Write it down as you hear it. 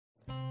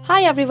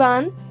Hi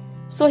everyone.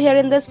 So here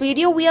in this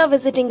video we are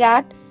visiting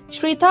at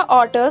Shritha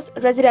Ortus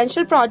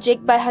residential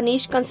project by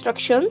Haneesh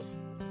Constructions.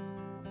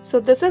 So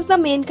this is the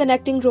main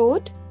connecting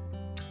road.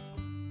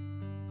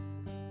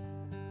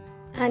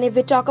 And if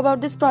we talk about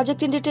this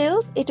project in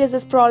details, it is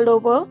sprawled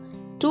over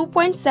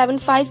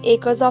 2.75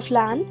 acres of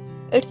land.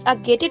 It's a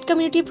gated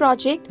community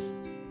project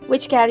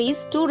which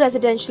carries 2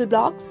 residential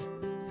blocks.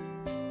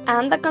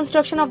 And the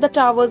construction of the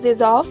towers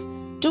is of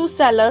 2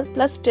 cellar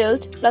plus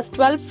tilt plus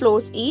 12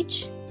 floors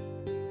each.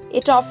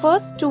 It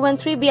offers 2 and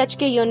 3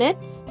 BHK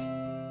units.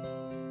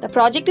 The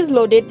project is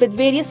loaded with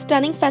various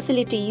stunning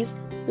facilities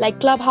like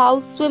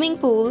clubhouse, swimming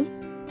pool,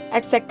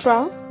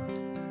 etc.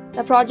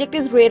 The project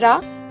is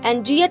RERA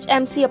and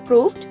GHMC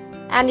approved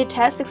and it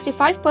has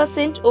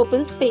 65%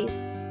 open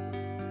space.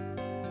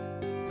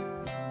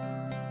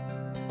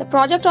 The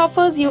project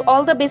offers you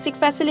all the basic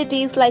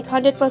facilities like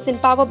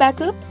 100% power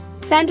backup,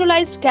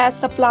 centralized gas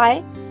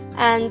supply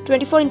and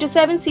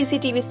 24/7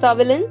 CCTV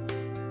surveillance.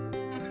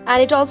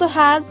 And it also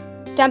has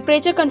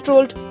temperature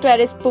controlled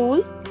terrace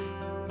pool.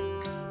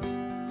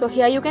 So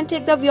here you can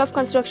take the view of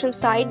construction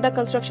site. The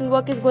construction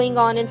work is going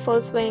on in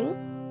full swing.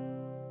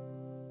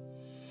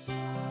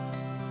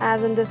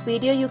 As in this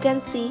video you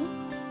can see,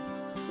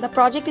 the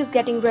project is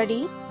getting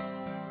ready.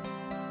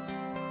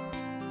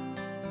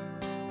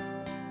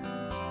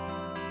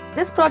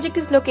 This project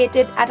is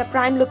located at a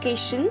prime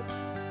location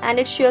and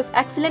it shares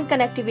excellent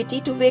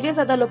connectivity to various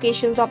other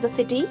locations of the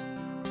city.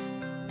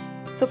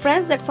 So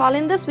friends, that's all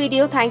in this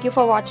video. Thank you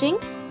for watching.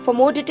 For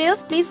more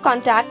details, please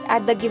contact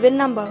at the given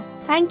number.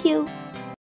 Thank you.